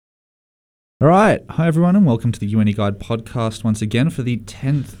All right. Hi, everyone, and welcome to the UNE Guide podcast once again for the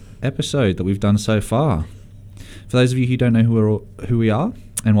 10th episode that we've done so far. For those of you who don't know who we are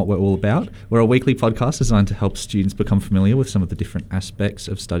and what we're all about, we're a weekly podcast designed to help students become familiar with some of the different aspects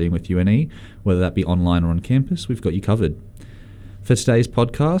of studying with UNE, whether that be online or on campus. We've got you covered. For today's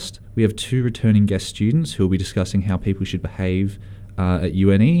podcast, we have two returning guest students who will be discussing how people should behave at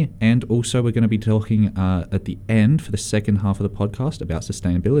UNE, and also we're going to be talking at the end for the second half of the podcast about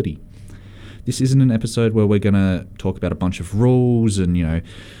sustainability. This isn't an episode where we're going to talk about a bunch of rules and,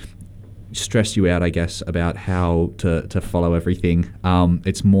 stress you out, I guess, about how to follow everything.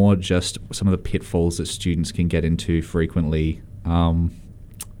 It's more just some of the pitfalls that students can get into frequently,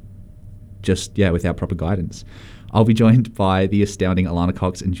 without proper guidance. I'll be joined by the astounding Alana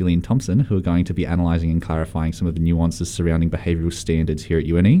Cox and Gillian Thompson, who are going to be analysing and clarifying some of the nuances surrounding behavioural standards here at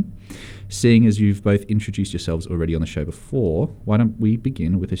UNE. Seeing as you've both introduced yourselves already on the show before, why don't we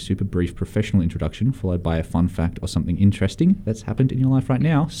begin with a super brief professional introduction, followed by a fun fact or something interesting that's happened in your life right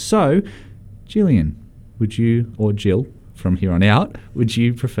now. So, Gillian, or Jill, from here on out, would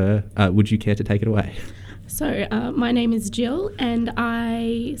you care to take it away? So, my name is Jill and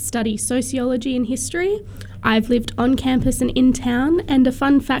I study sociology and history. I've lived on campus and in town, and a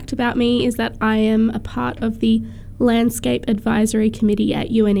fun fact about me is that I am a part of the Landscape Advisory Committee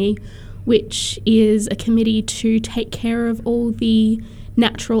at UNE, which is a committee to take care of all the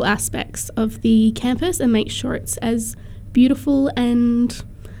natural aspects of the campus and make sure it's as beautiful and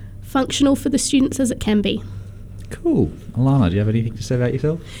functional for the students as it can be. Cool. Alana, do you have anything to say about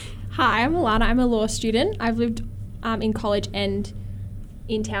yourself? Hi, I'm Alana. I'm a law student. I've lived in college and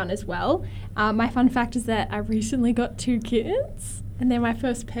in town as well. My fun fact is that I recently got 2 kittens and they're my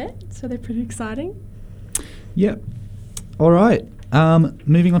first pet, so they're pretty exciting. Yep. All right.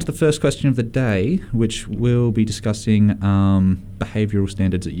 Moving on to the first question of the day, which we'll be discussing behavioural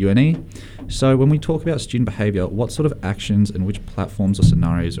standards at UNE. So when we talk about student behaviour, what sort of actions and which platforms or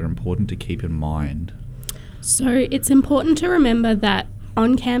scenarios are important to keep in mind? So it's important to remember that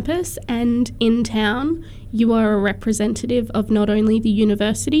on campus and in town, you are a representative of not only the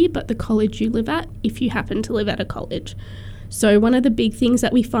university but the college you live at, if you happen to live at a college. So one of the big things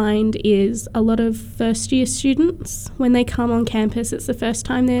that we find is a lot of first year students, when they come on campus, it's the first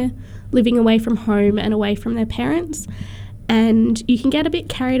time they're living away from home and away from their parents, and you can get a bit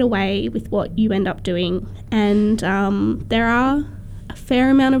carried away with what you end up doing, and there are a fair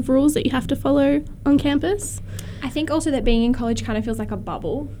amount of rules that you have to follow on campus. I think also that being in college kind of feels like a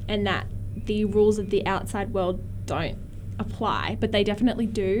bubble, and that the rules of the outside world don't apply, but they definitely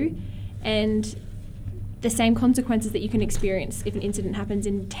do. And the same consequences that you can experience if an incident happens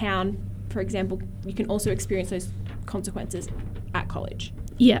in town, for example, you can also experience those consequences at college.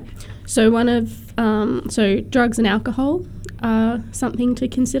 Yeah. So drugs and alcohol are something to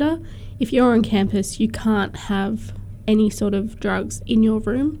consider. If you're on campus, you can't have any sort of drugs in your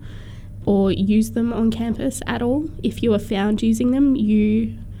room or use them on campus at all. If you are found using them,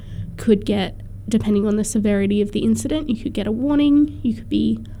 you could get, depending on the severity of the incident, you could get a warning, you could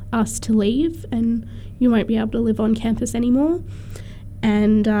be asked to leave, and you won't be able to live on campus anymore.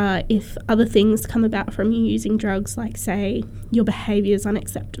 And if other things come about from you using drugs, like say your behaviour is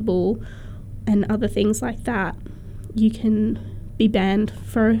unacceptable and other things like that, you can be banned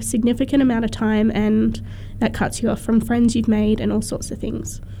for a significant amount of time, and that cuts you off from friends you've made and all sorts of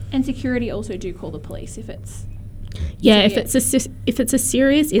things. And security also do call the police if it's... if it's a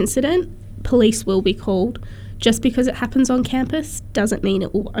serious incident, police will be called. Just because it happens on campus doesn't mean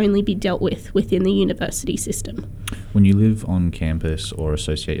it will only be dealt with within the university system. When you live on campus or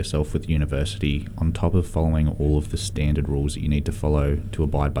associate yourself with the university, on top of following all of the standard rules that you need to follow to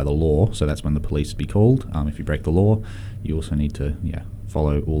abide by the law, so that's when the police would be called. If you break the law, you also need to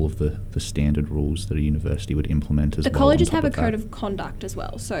follow all of the standard rules that a university would implement as well. The colleges have a code of conduct as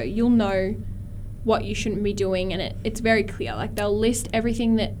well, so you'll know what you shouldn't be doing, and it's very clear. Like, they'll list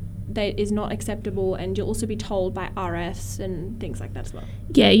everything that is not acceptable, and you'll also be told by RFs and things like that as well.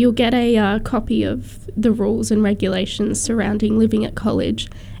 Yeah, you'll get a copy of the rules and regulations surrounding living at college,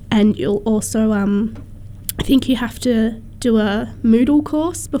 and you'll also, I think you have to do a Moodle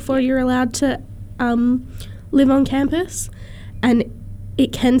course before you're allowed to live on campus, and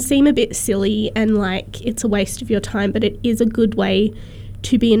it can seem a bit silly and like it's a waste of your time, but it is a good way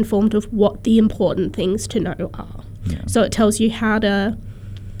to be informed of what the important things to know are. Yeah. So it tells you how to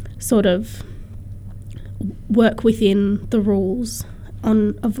sort of work within the rules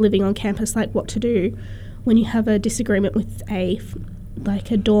of living on campus, like what to do when you have a disagreement with a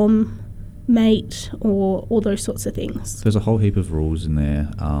dorm mate or all those sorts of things. There's a whole heap of rules in there,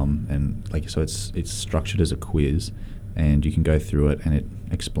 and so it's structured as a quiz. and you can go through it, and it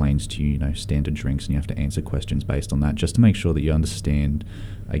explains to you, standard drinks, and you have to answer questions based on that, just to make sure that you understand,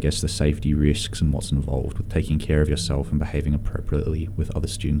 I guess, the safety risks and what's involved with taking care of yourself and behaving appropriately with other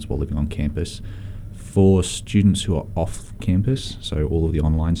students while living on campus. For students who are off campus, so all of the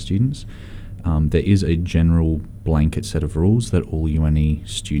online students, there is a general blanket set of rules that all UNE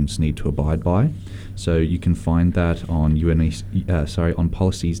students need to abide by. So you can find that on on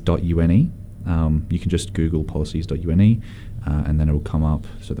policies.une. You can just Google policies.une, and then it will come up.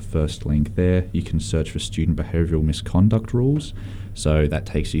 So the first link there, you can search for student behavioural misconduct rules. So that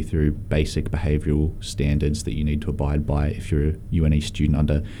takes you through basic behavioural standards that you need to abide by if you're a UNE student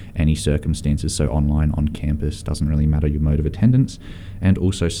under any circumstances. So online, on campus, doesn't really matter your mode of attendance. And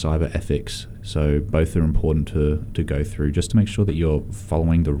also cyber ethics. So both are important to go through, just to make sure that you're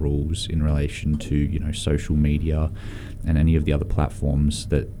following the rules in relation to, social media and any of the other platforms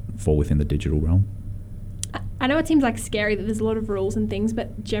that fall within the digital realm. I know it seems like scary that there's a lot of rules and things,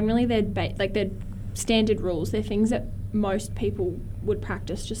 but generally they're standard rules. They're things that most people would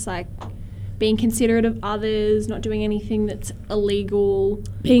practice, just like being considerate of others, not doing anything that's illegal.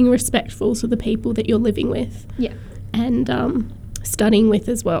 Being respectful to the people that you're living with. Yeah. And studying with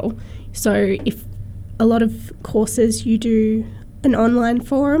as well. So if a lot of courses you do an online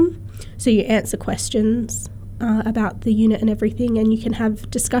forum, so you answer questions about the unit and everything, and you can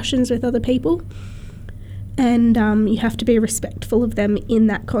have discussions with other people. And you have to be respectful of them in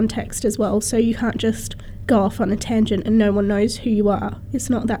that context as well. So you can't just go off on a tangent and no one knows who you are. It's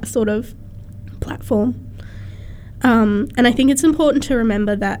not that sort of platform. And I think it's important to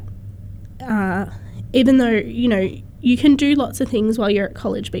remember that even though, you can do lots of things while you're at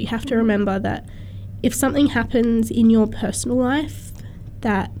college, but you have to remember that if something happens in your personal life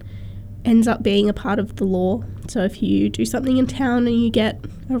that ends up being a part of the law, so if you do something in town and you get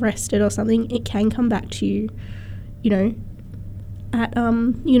arrested or something, it can come back to you, at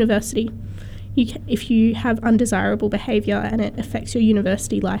university. If you have undesirable behaviour and it affects your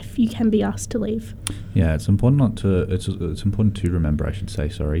university life, you can be asked to leave. Yeah, it's important it's important to remember,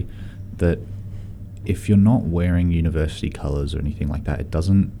 that if you're not wearing university colours or anything like that, it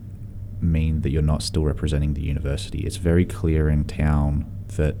doesn't mean that you're not still representing the university. It's very clear in town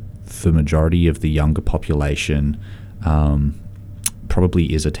that the majority of the younger population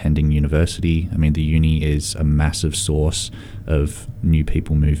probably is attending university. I mean, the uni is a massive source of new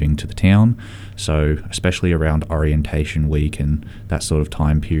people moving to the town. So especially around orientation week and that sort of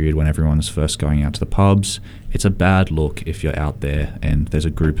time period when everyone's first going out to the pubs, it's a bad look if you're out there and there's a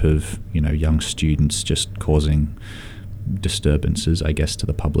group of, young students just causing disturbances, I guess, to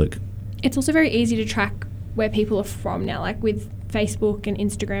the public. It's also very easy to track where people are from now, like with Facebook and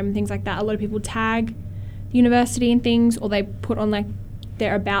Instagram and things like that. A lot of people tag the university and things, or they put on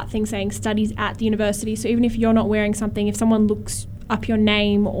their about thing saying studies at the university. So even if you're not wearing something, if someone looks up your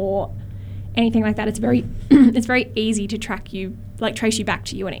name or anything like that, it's very it's very easy to track you, trace you back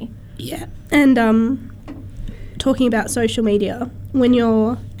to UNE. Yeah. And talking about social media, when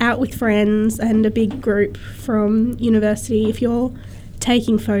you're out with friends and a big group from university, if you're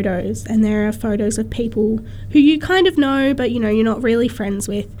taking photos and there are photos of people who you kind of know but you're not really friends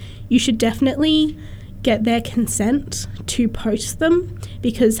with, you should definitely get their consent to post them,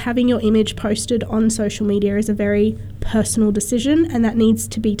 because having your image posted on social media is a very personal decision and that needs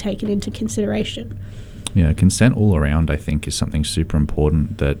to be taken into consideration. Yeah, consent all around, I think, is something super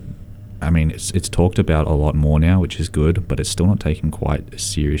important that, it's talked about a lot more now, which is good, but it's still not taken quite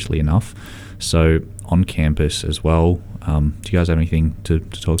seriously enough. So on campus as well, do you guys have anything to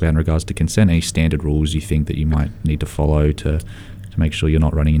talk about in regards to consent? Any standard rules you think that you might need to follow to make sure you're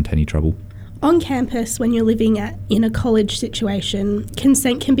not running into any trouble? On campus, when you're living in a college situation,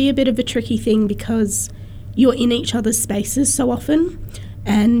 consent can be a bit of a tricky thing because you're in each other's spaces so often,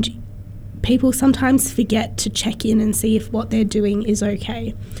 and people sometimes forget to check in and see if what they're doing is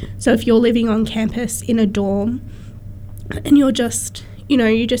okay. So if you're living on campus in a dorm and you're just,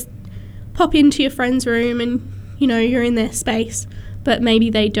 you just pop into your friend's room and, you're in their space, but maybe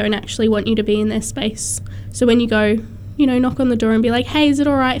they don't actually want you to be in their space. So when you go, knock on the door and be like, hey, is it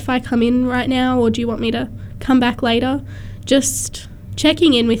all right if I come in right now, or do you want me to come back later? Just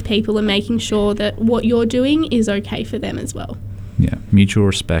checking in with people and making sure that what you're doing is okay for them as well. Yeah, mutual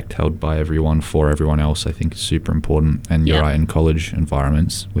respect held by everyone for everyone else, I think, is super important. And you're right, in college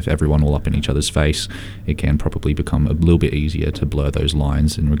environments, with everyone all up in each other's face, it can probably become a little bit easier to blur those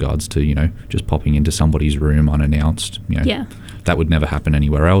lines in regards to, just popping into somebody's room unannounced. Yeah. That would never happen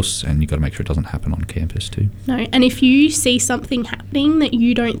anywhere else, and you've got to make sure it doesn't happen on campus too. No, and if you see something happening that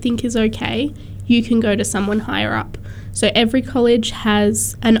you don't think is okay, you can go to someone higher up. So every college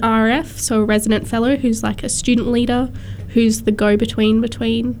has an RF, so a resident fellow, who's like a student leader, who's the go-between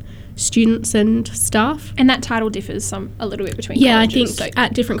between students and staff. And that title differs a little bit between Yeah, colleges. I think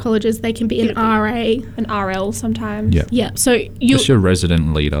at different colleges they can be an RA. An RL sometimes. Yeah. Yeah, so It's your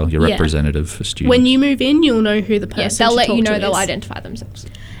resident leader, your Yeah. representative for students. when you move in, you'll know who the person Yeah, they'll to let talk you to know, they'll is. identify themselves.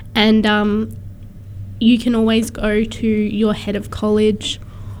 And you can always go to your head of college,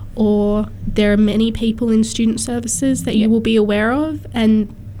 or there are many people in student services that you will be aware of,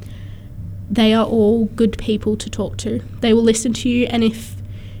 and they are all good people to talk to. They will listen to you, and if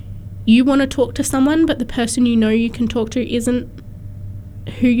you want to talk to someone but the person you know you can talk to isn't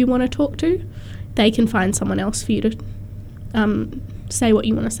who you want to talk to, they can find someone else for you to say what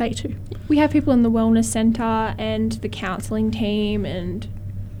you want to say to. We have people in the wellness centre and the counselling team and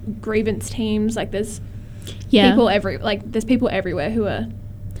grievance teams. Like there's people there's people everywhere who are.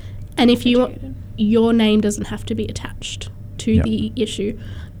 And if educated. your name doesn't have to be attached to the issue.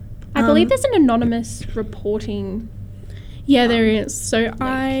 I believe there's an anonymous reporting. Yeah, there is. So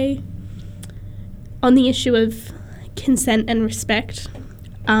on the issue of consent and respect,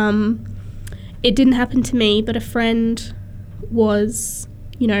 it didn't happen to me, but a friend was,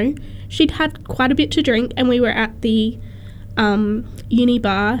 she'd had quite a bit to drink, and we were at the uni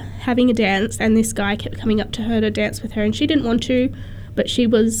bar having a dance, and this guy kept coming up to her to dance with her, and she didn't want to, but she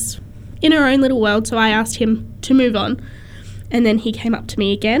was in her own little world, so I asked him to move on. And then he came up to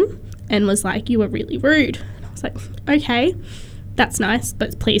me again and was like, "You were really rude." And I was like, "Okay, that's nice,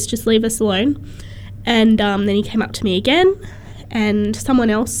 but please just leave us alone." And then he came up to me again, and someone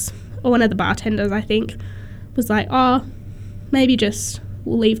else, or one of the bartenders, I think, was like, "Oh, maybe just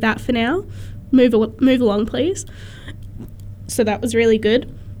we'll leave that for now. Move along, please." So that was really good.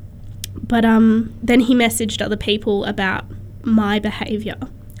 But then he messaged other people about my behaviour,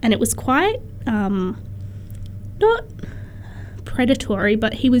 and it was quite not predatory,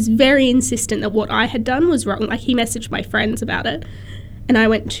 but he was very insistent that what I had done was wrong. Like, he messaged my friends about it, and I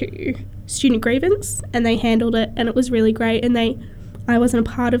went to student grievance, and they handled it, and it was really great. And I wasn't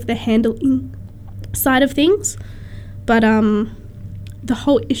a part of the handling side of things, but the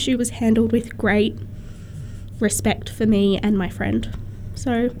whole issue was handled with great respect for me and my friend.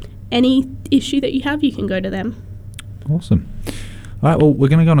 So any issue that you have, you can go to them. Awesome. All right, well, we're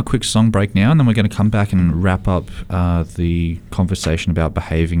going to go on a quick song break now, and then we're going to come back and wrap up the conversation about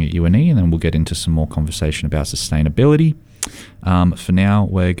behaving at UNE, and then we'll get into some more conversation about sustainability. For now,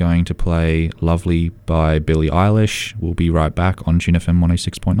 we're going to play Lovely by Billie Eilish. We'll be right back on Tune FM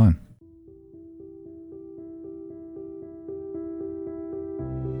 106.9.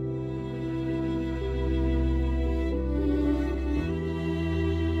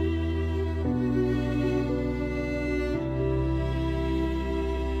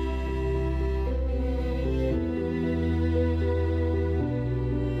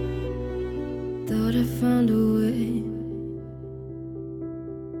 Thought I found a way.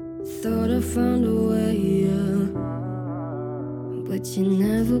 Thought I found a way, yeah. But you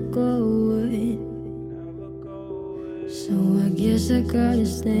never go away. So I guess I gotta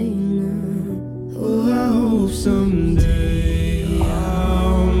stay now. Oh, I hope someday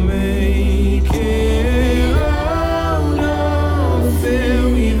I'll make it out of here,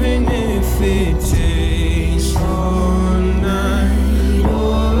 even if it takes all night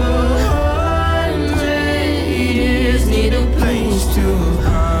or 100 years. Need a place to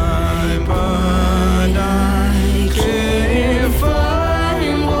hide, but I can't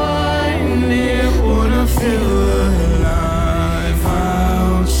find one near. Wanna feel alive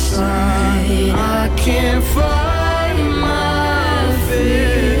outside. I can't find my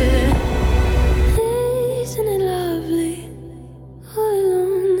fear. Isn't it lovely? All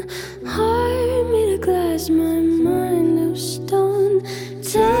alone, heart made of glass, my mind of stone.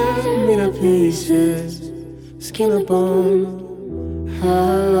 Tear me to pieces, skin and bone.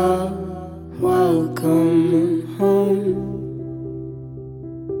 Hello, welcome home.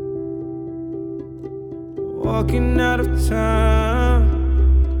 Walking out of town,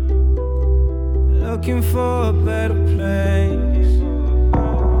 looking for a better place.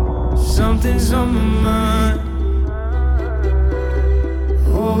 Something's on my mind,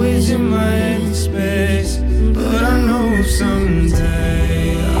 always in my head space. But I know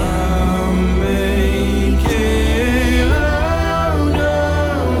someday I'll make it out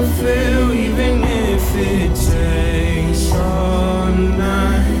of here, even if it takes all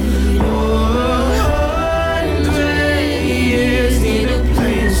night or 100 years. Need a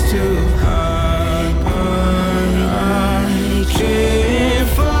place to hide, but I can't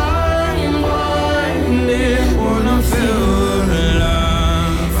find one near. Wanna feel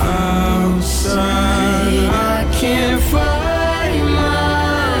alive outside. I can't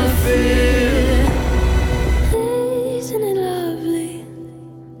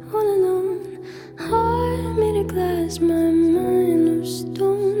is my mind of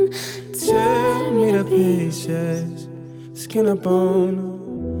stone. Tear me to pieces, skin and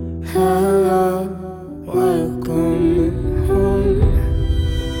bone. Hello, welcome home.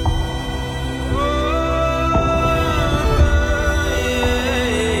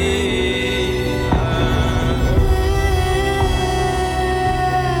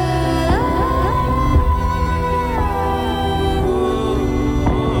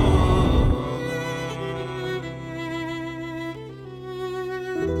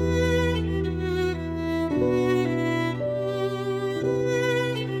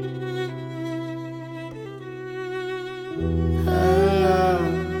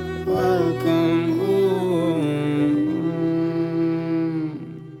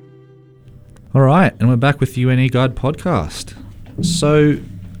 All right, and we're back with UNE Guide podcast. So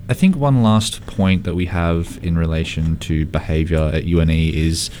I think one last point that we have in relation to behaviour at UNE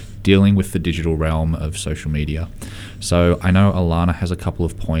is dealing with the digital realm of social media. So I know Alana has a couple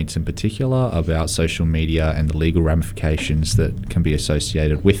of points in particular about social media and the legal ramifications that can be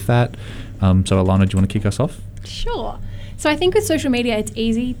associated with that. So Alana, do you want to kick us off? Sure. So I think with social media, it's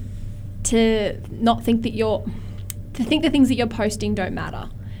easy to not think that to think the things that you're posting don't matter,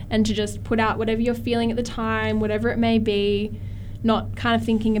 and to just put out whatever you're feeling at the time, whatever it may be, not kind of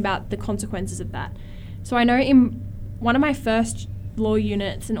thinking about the consequences of that. So I know in one of my first law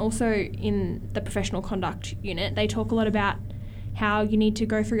units, and also in the professional conduct unit, they talk a lot about how you need to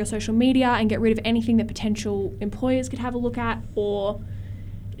go through your social media and get rid of anything that potential employers could have a look at, or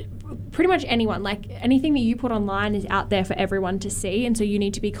pretty much anyone. Like, anything that you put online is out there for everyone to see, and so you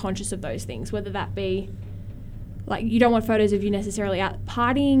need to be conscious of those things, whether that be, like, you don't want photos of you necessarily out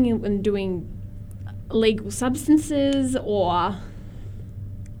partying and doing illegal substances, or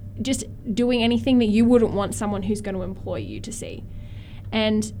just doing anything that you wouldn't want someone who's going to employ you to see.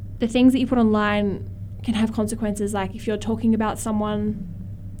 And the things that you put online can have consequences, like if you're talking about someone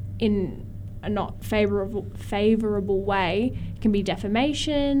in a not favourable way, it can be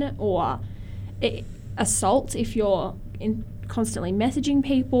defamation, or assault if you're constantly messaging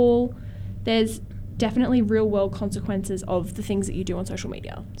people. There's definitely real world consequences of the things that you do on social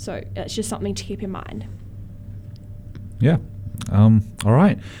media. So it's just something to keep in mind. Yeah. All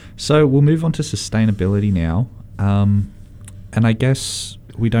right. So we'll move on to sustainability now. And I guess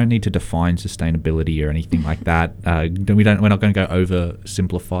we don't need to define sustainability or anything like that. We're not going to go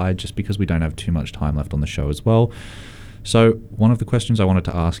oversimplified just because we don't have too much time left on the show as well. So one of the questions I wanted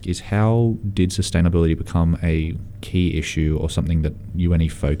to ask is, how did sustainability become a key issue or something that UNE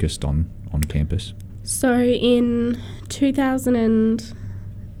focused on campus? So in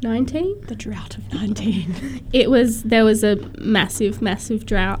 2019, The drought of 19. there was a massive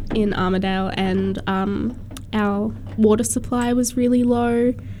drought in Armidale, and our water supply was really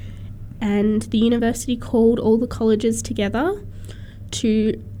low, and the university called all the colleges together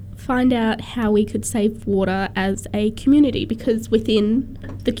to find out how we could save water as a community, because within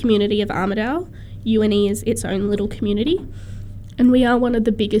the community of Armidale, UNE is its own little community, and we are one of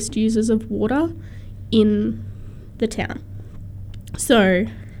the biggest users of water in the town. So,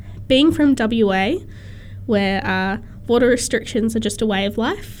 being from WA, where water restrictions are just a way of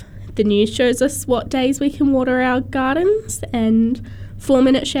life, the news shows us what days we can water our gardens, and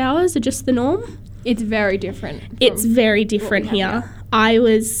 4-minute showers are just the norm. It's very different. It's very different here. I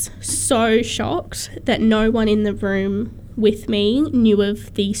was so shocked that no one in the room with me knew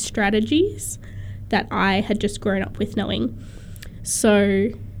of these strategies that I had just grown up with knowing. So,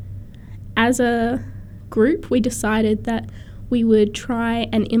 as a group, we decided that we would try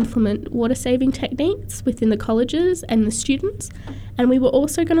and implement water-saving techniques within the colleges and the students, and we were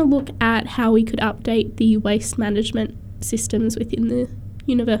also going to look at how we could update the waste management systems within the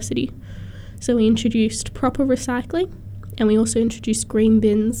university. So we introduced proper recycling, and we also introduced green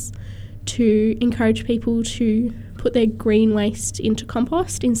bins to encourage people to put their green waste into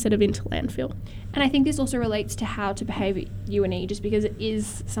compost instead of into landfill. And I think this also relates to how to behave at UNE, just because it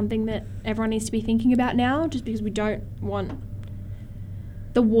is something that everyone needs to be thinking about now, just because we don't want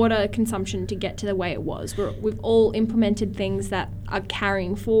the water consumption to get to the way it was. We've all implemented things that are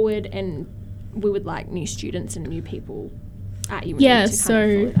carrying forward, and we would like new students and new people at UNE to kind of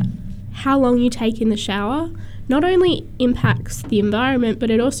follow that. How long you take in the shower not only impacts the environment, but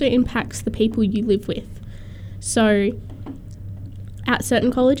it also impacts the people you live with. So at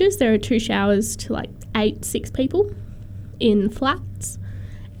certain colleges, there are 2 showers to like 6 people in flats,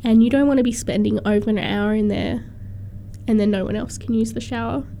 and you don't want to be spending over an hour in there and then no one else can use the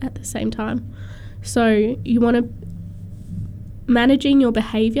shower at the same time. So you want to managing your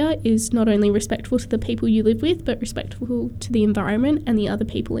behaviour is not only respectful to the people you live with, but respectful to the environment and the other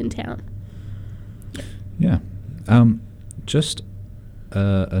people in town. Yeah. Just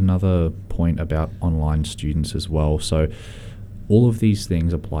another point about online students as well. So all of these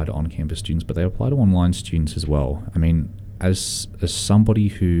things apply to on-campus students, but they apply to online students as well. I mean, as somebody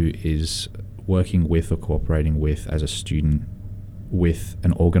who is working with or cooperating with as a student with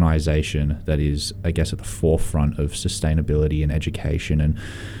an organisation that is, I guess, at the forefront of sustainability and education and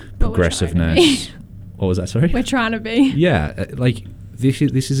progressiveness. What was that? Sorry? We're trying to be. Yeah, like this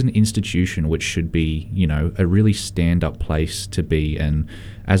is an institution which should be, you know, a really stand-up place to be, and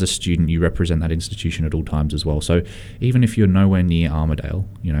as a student you represent that institution at all times as well. So even if you're nowhere near Armidale,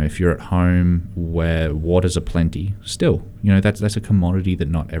 you know, if you're at home where water's aplenty, still, you know, that's a commodity that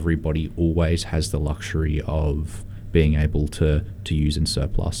not everybody always has the luxury of being able to use in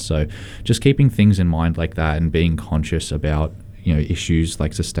surplus. So just keeping things in mind like that and being conscious about, you know, issues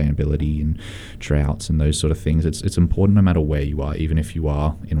like sustainability and droughts and those sort of things. It's important no matter where you are, even if you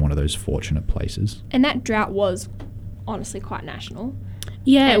are in one of those fortunate places. And that drought was honestly quite national.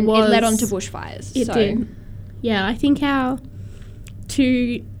 Yeah, and it was. It led on to bushfires. It did. Yeah, I think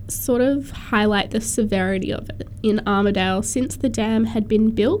to sort of highlight the severity of it in Armidale, since the dam had been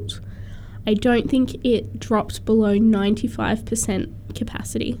built, I don't think it dropped below 95%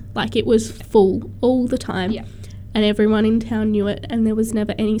 capacity. Like, it was full all the time. Yeah. And everyone in town knew it, and there was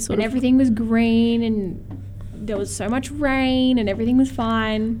never any sort and of... everything was green, and there was so much rain, and everything was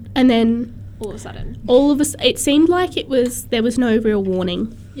fine. And then... all of a sudden. It seemed like there was no real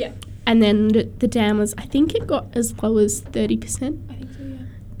warning. Yeah. And then the dam was... I think it got as low as 30%. I think so, yeah.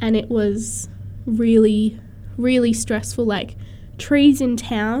 And it was really, really stressful. Like, trees in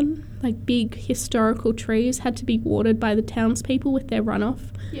town, like big historical trees, had to be watered by the townspeople with their runoff.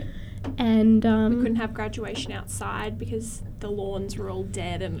 Yeah. And we couldn't have graduation outside because the lawns were all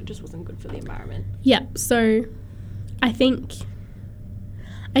dead and it just wasn't good for the environment. Yeah, so I think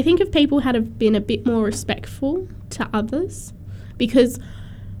if people had have been a bit more respectful to others, because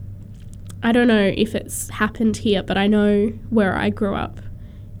I don't know if it's happened here, but I know where I grew up,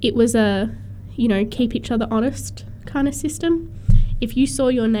 it was a, you know, keep each other honest kind of system. If you saw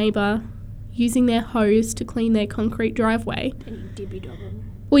your neighbour using their hose to clean their concrete driveway, And you dibby-dob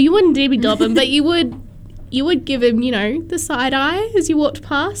them. well, you wouldn't dibby-dob them, but you would give him, you know, the side eye as you walked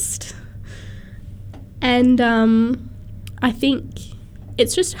past. And I think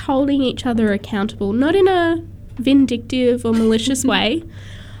it's just holding each other accountable, not in a vindictive or malicious way,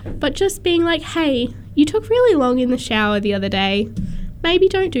 but just being like, hey, you took really long in the shower the other day. Maybe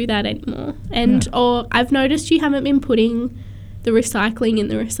don't do that anymore. And or I've noticed you haven't been putting the recycling in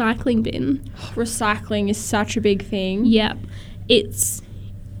the recycling bin. Recycling is such a big thing. Yeah. It's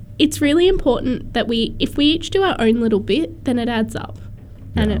really important that if we each do our own little bit, then it adds up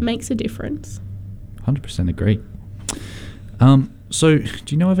and it makes a difference. 100% agree. So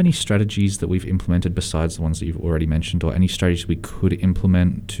do you know of any strategies that we've implemented besides the ones that you've already mentioned, or any strategies we could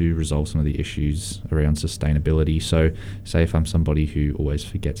implement to resolve some of the issues around sustainability? So say if I'm somebody who always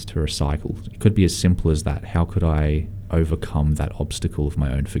forgets to recycle, it could be as simple as that. How could I overcome that obstacle of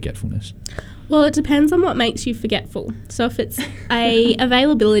my own forgetfulness? Well, it depends on what makes you forgetful. So if it's a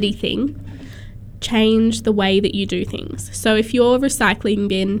availability thing, change the way that you do things. So if your recycling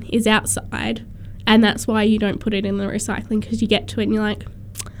bin is outside and that's why you don't put it in the recycling, because you get to it and you're like,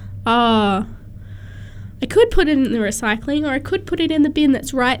 I could put it in the recycling, or I could put it in the bin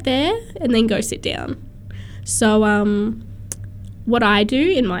that's right there and then go sit down. So what I do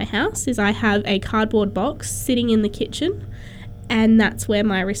in my house is I have a cardboard box sitting in the kitchen, and that's where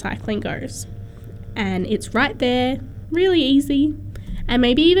my recycling goes. And it's right there, really easy. And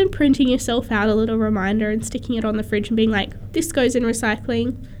maybe even printing yourself out a little reminder and sticking it on the fridge and being like, this goes in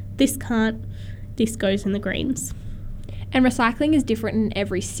recycling, this can't, this goes in the greens. And recycling is different in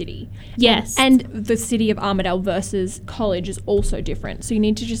every city. Yes. And the city of Armidale versus college is also different. So you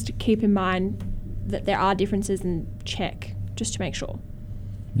need to just keep in mind that there are differences and check just to make sure.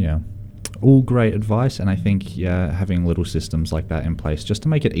 Yeah. All great advice, and I think having little systems like that in place just to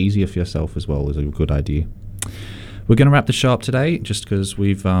make it easier for yourself as well is a good idea. We're going to wrap the show up today just because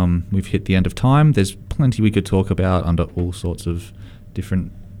we've hit the end of time. There's plenty we could talk about under all sorts of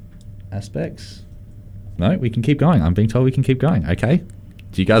different aspects. No, we can keep going. I'm being told we can keep going. Okay.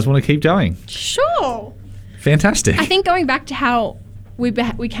 Do you guys want to keep going? Sure. Fantastic. I think going back to how we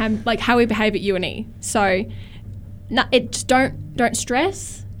how we behave at UNE. So, just don't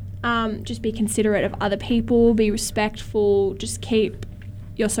stress. Just be considerate of other people. Be respectful. Just keep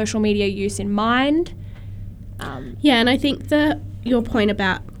your social media use in mind. Yeah, and I think that your point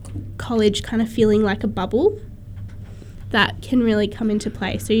about college kind of feeling like a bubble, that can really come into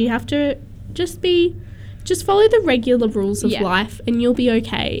play. So you have to just be just follow the regular rules of Yeah. life and you'll be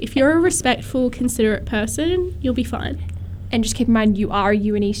okay. If you're a respectful, considerate person, you'll be fine. And just keep in mind, you are a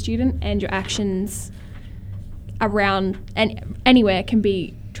UNE student, and your actions around and anywhere can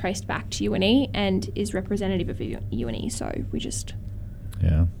be traced back to UNE and is representative of UNE. So we just...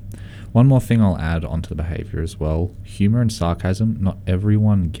 Yeah. One more thing I'll add onto the behaviour as well. Humour and sarcasm, not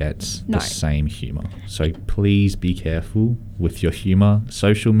everyone gets No. the same humour. So please be careful with your humour.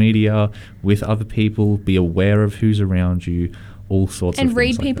 Social media, with other people, be aware of who's around you, all sorts of And things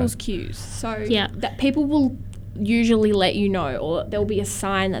read like people's that. cues. So Yeah. that people will usually let you know, or there'll be a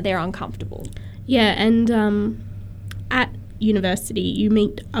sign that they're uncomfortable. Yeah, and at university, you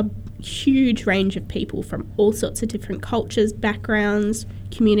meet a huge range of people from all sorts of different cultures, backgrounds,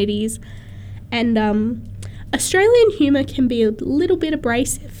 communities, and Australian humour can be a little bit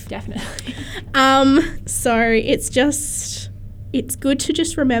abrasive. Definitely. So it's good to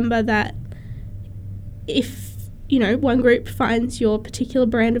just remember that if, you know, one group finds your particular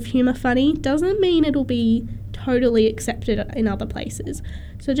brand of humour funny, doesn't mean it'll be totally accepted in other places.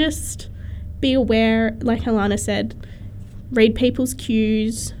 So just be aware, like Alana said, read people's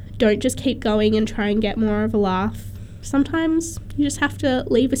cues, don't just keep going and try and get more of a laugh. Sometimes you just have to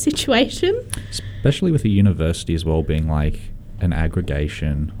leave a situation. Especially with a university as well being like an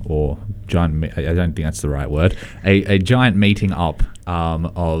aggregation or giant, I don't think that's the right word, a giant meeting up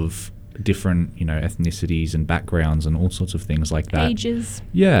of different, you know, ethnicities and backgrounds and all sorts of things like that. Ages.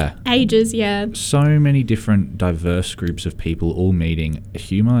 Yeah. Ages, yeah. So many different diverse groups of people all meeting.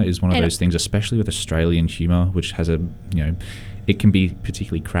 Humour is one of And- those things, especially with Australian humour, which has a, you know, it can be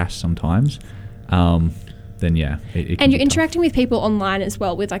particularly crass sometimes. Then yeah, it can And be you're tough. interacting with people online as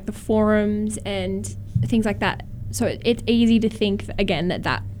well, with like the forums and things like that. So it's easy to think, again,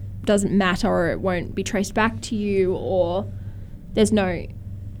 that doesn't matter, or it won't be traced back to you, or there's no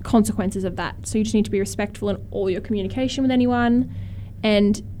consequences of that. So you just need to be respectful in all your communication with anyone,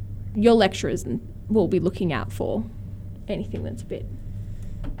 and your lecturers will be looking out for anything that's a bit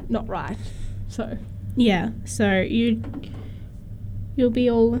not right. So Yeah, so you'll be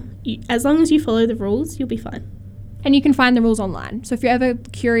as long as you follow the rules, you'll be fine. and you can find the rules online. So if you're ever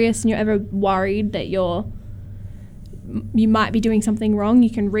curious and you're ever worried that you might be doing something wrong, you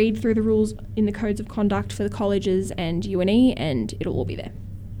can read through the rules in the codes of conduct for the colleges and UNE, and it'll all be there.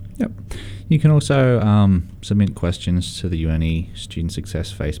 Yep. You can also submit questions to the UNE Student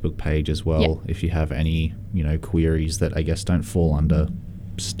Success Facebook page as well, Yep. if you have any, you know, queries that I guess don't fall under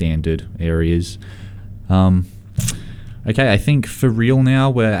standard areas. Okay, I think for real now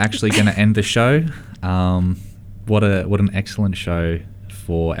we're actually going to end the show. What an excellent show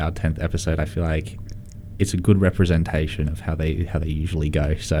for our 10th episode. I feel like it's a good representation of how they usually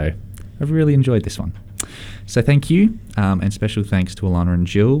go. So I've really enjoyed this one. So thank you, and special thanks to Alana and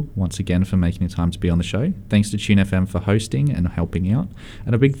Jill once again for making the time to be on the show. Thanks to Tune FM for hosting and helping out,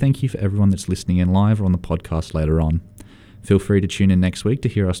 and a big thank you for everyone that's listening in live or on the podcast later on. Feel free to tune in next week to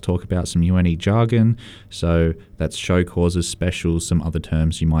hear us talk about some UNE jargon, so that's show causes, specials, some other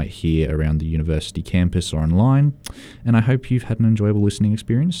terms you might hear around the university campus or online, and I hope you've had an enjoyable listening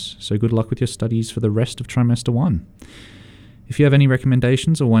experience, so good luck with your studies for the rest of trimester 1. If you have any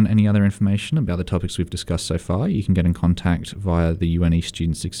recommendations or want any other information about the topics we've discussed so far, you can get in contact via the UNE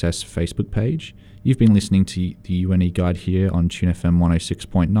Student Success Facebook page. You've been listening to the UNE Guide here on Tune FM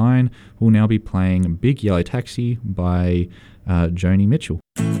 106.9. We'll now be playing Big Yellow Taxi by Joni Mitchell.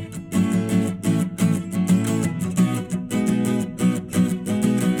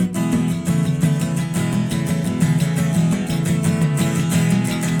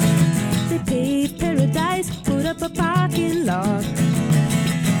 They paved paradise, put up a parking lot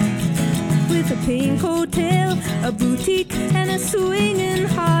with a pink hotel, a boutique, and a swinging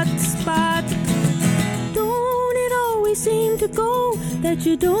hot spot. Don't it always seem to go that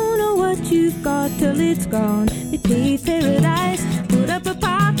you don't know what you've got till it's gone? They paved paradise, put up a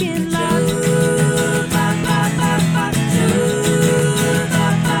parking lot.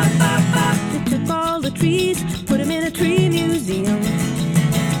 They took all the trees, put them in a tree museum,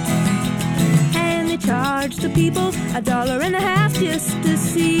 and they charged the people $1.50 just to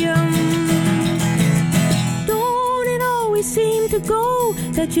see 'em. Don't it always seem to go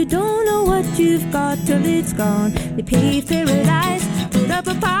that you don't know what you've got till it's gone? They paved paradise, put up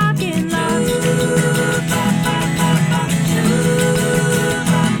a parking lot.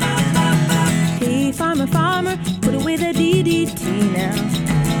 Hey, farmer, farmer, put away the DDT now.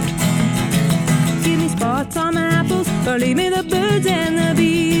 Give me spots on my apples, or leave me the birds and the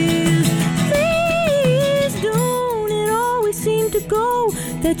bees. Please, don't it always seem to go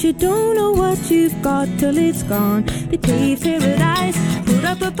that you don't know what you've got till it's gone? They paved paradise, put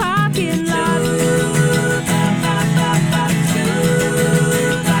up a parking lot.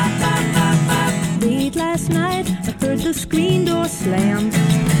 Late last night, I heard the screen door slam,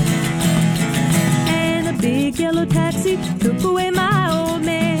 and a big yellow taxi took away my old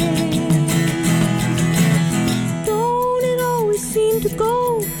man. Don't it always seem to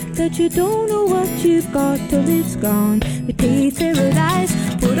go that you don't know what you've got till it's gone? We paved paradise,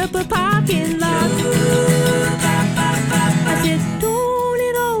 put up a parking lot. I said, don't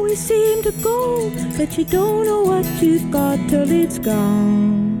it always seem to go that you don't know what you've got till it's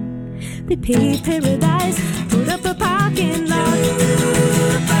gone? They paved paradise, put up a parking lot.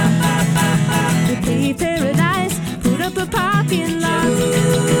 They paved paradise.